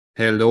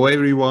Hello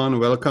everyone,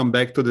 welcome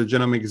back to the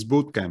Genomics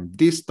Bootcamp.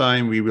 This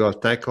time we will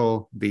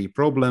tackle the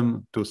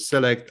problem to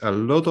select a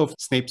lot of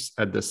SNPs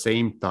at the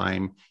same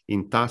time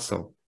in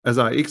TASSEL. As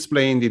I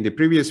explained in the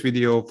previous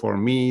video, for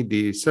me,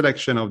 the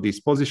selection of these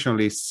position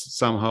lists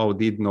somehow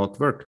did not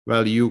work.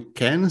 Well, you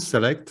can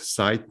select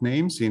site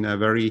names in a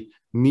very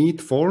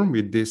neat form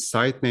with this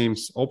site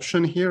names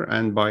option here,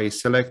 and by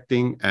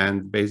selecting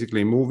and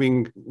basically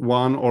moving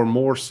one or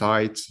more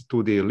sites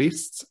to the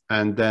lists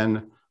and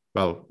then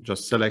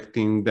just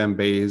selecting them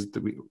based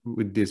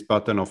with this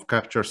button of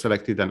capture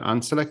selected and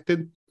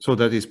unselected. So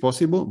that is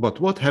possible. But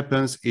what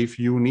happens if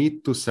you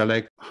need to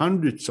select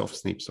hundreds of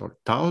SNPs or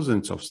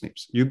thousands of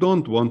SNPs? You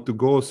don't want to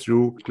go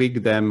through,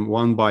 click them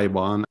one by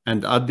one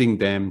and adding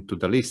them to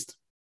the list.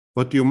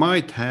 What you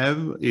might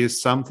have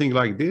is something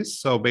like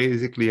this. So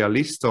basically a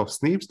list of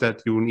SNPs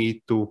that you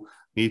need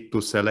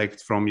to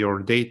select from your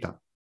data.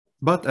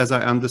 But as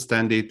I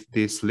understand it,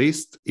 this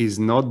list is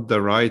not the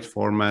right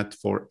format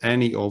for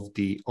any of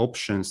the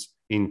options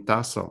in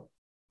TASSEL.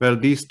 Well,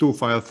 these two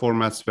file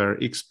formats were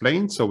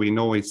explained, so we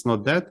know it's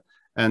not that.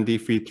 And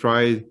if we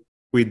try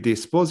with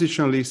this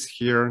position list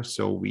here,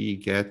 so we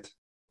get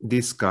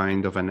this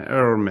kind of an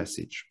error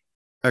message.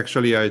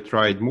 Actually, I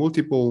tried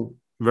multiple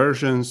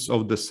versions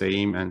of the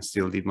same and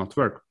still did not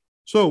work.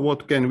 So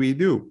what can we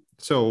do?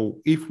 So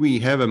if we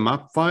have a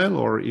map file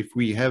or if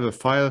we have a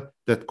file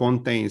that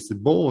contains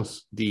both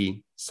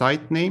the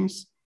site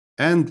names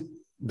and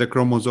the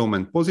chromosome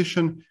and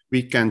position,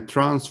 we can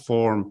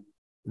transform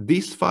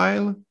this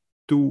file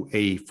to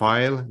a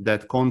file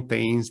that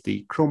contains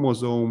the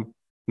chromosome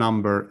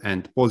number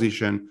and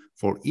position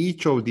for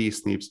each of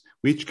these SNPs,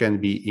 which can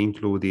be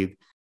included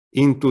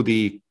into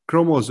the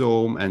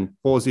chromosome and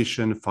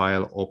position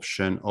file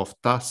option of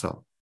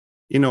TASSEL.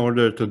 In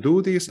order to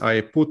do this,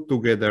 I put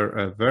together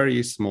a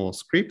very small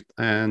script,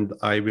 and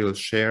I will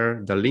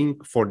share the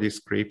link for this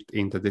script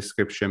in the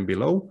description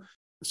below.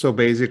 So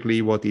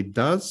basically what it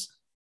does,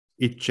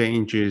 it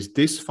changes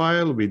this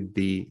file with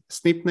the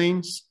SNP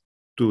names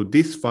to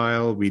this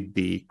file with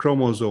the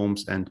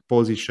chromosomes and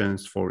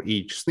positions for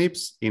each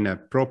SNPs in a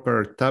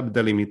proper tab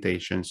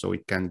delimitation so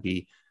it can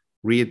be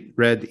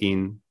read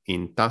in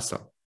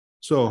TASSEL.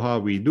 So how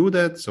we do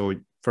that? So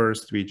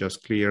first, we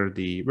just clear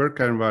the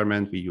worker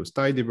environment. We use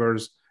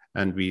tidyverse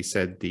and we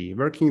set the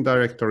working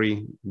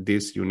directory.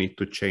 This you need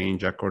to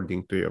change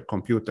according to your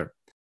computer.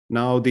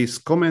 Now, this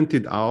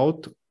commented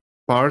out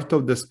part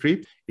of the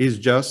script is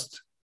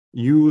just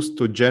used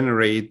to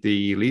generate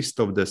the list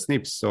of the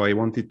SNPs. So I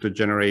wanted to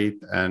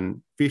generate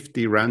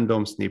 50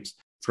 random SNPs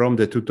from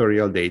the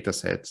tutorial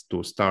datasets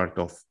to start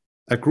off.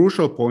 A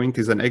crucial point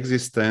is an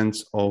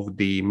existence of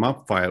the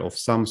map file of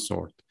some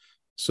sort.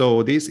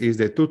 So this is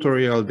the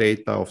tutorial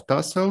data of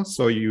TASSEL.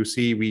 So you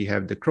see we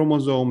have the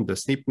chromosome, the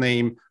SNP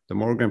name, the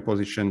Morgan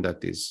position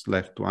that is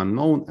left to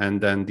unknown,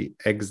 and then the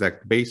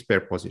exact base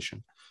pair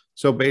position.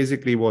 So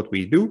basically what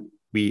we do,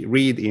 we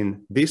read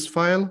in this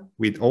file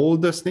with all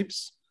the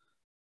SNPs.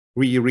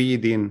 We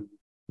read in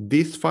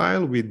this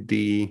file with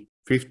the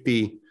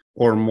 50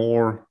 or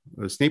more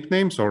SNP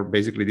names, or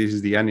basically this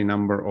is the any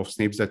number of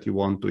SNPs that you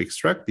want to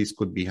extract. This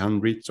could be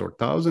hundreds or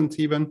thousands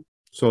even.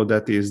 So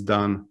that is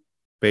done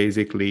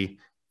basically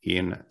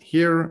in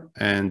here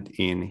and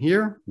in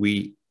here.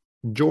 We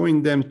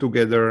join them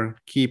together,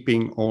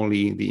 keeping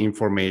only the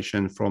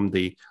information from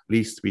the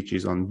list which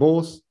is on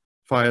both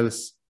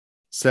files,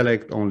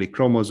 select only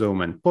chromosome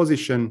and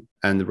position,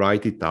 and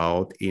write it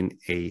out in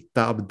a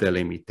tab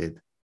delimited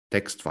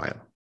text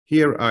file.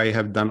 Here I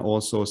have done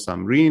also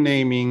some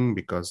renaming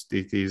because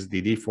it is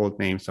the default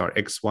names are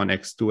X1,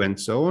 X2, and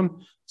so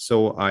on.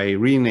 So I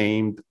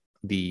renamed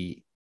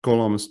the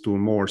columns to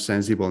more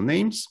sensible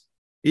names.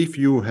 If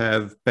you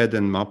have PED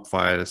and map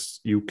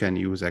files, you can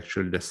use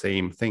actually the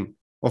same thing.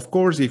 Of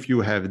course, if you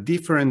have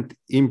different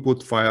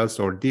input files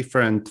or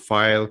different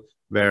file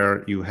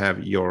where you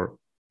have your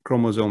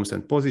chromosomes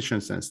and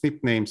positions and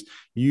SNP names,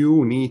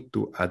 you need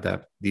to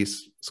adapt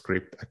this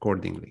script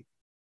accordingly.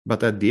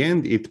 But at the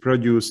end, it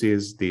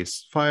produces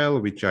this file,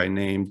 which I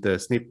named the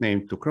SNP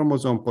name to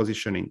chromosome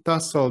position in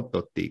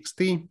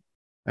tassel.txt.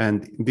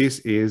 And this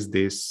is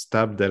this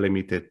tab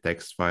delimited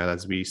text file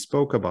as we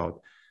spoke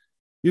about.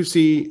 You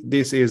see,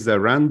 this is a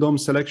random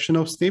selection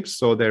of SNPs,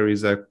 so there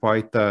is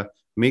quite a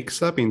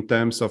mix-up in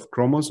terms of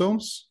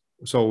chromosomes.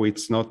 So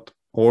it's not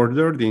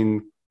ordered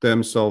in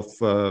terms of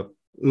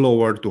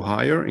lower to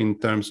higher in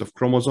terms of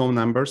chromosome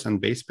numbers and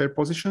base pair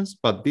positions,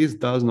 but this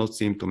does not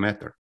seem to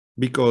matter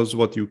because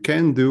what you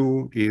can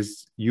do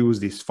is use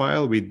this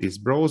file with this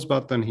browse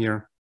button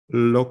here,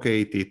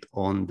 locate it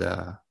on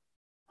the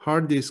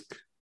hard disk.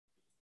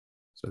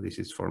 So this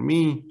is for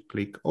me,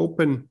 click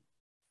open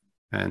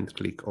and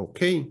click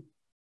OK.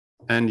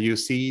 And you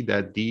see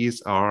that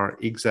these are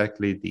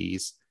exactly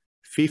these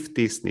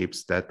 50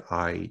 SNPs that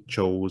I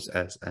chose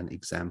as an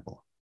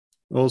example.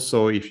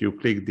 Also, if you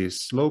click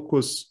this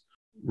locus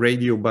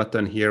radio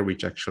button here,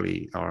 which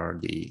actually are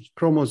the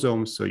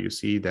chromosomes, so you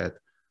see that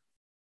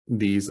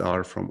these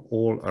are from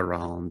all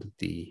around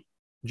the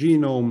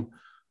genome,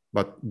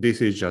 but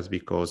this is just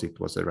because it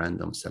was a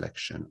random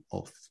selection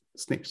of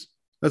SNPs.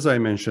 As I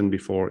mentioned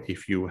before,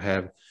 if you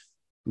have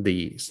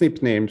the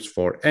SNP names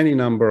for any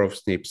number of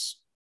SNPs,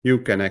 you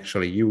can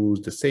actually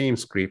use the same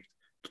script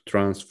to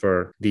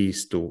transfer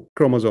these to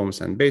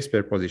chromosomes and base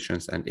pair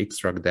positions and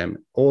extract them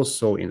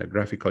also in a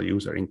graphical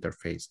user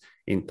interface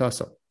in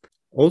TASSEL.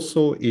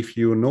 Also, if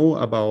you know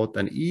about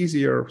an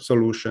easier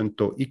solution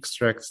to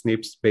extract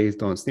SNPs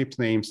based on SNP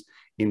names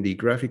in the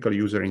graphical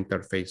user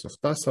interface of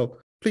TASSEL,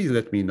 please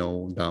let me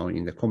know down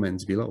in the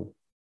comments below.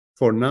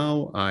 For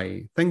now,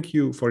 I thank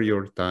you for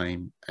your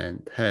time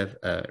and have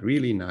a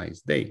really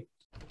nice day.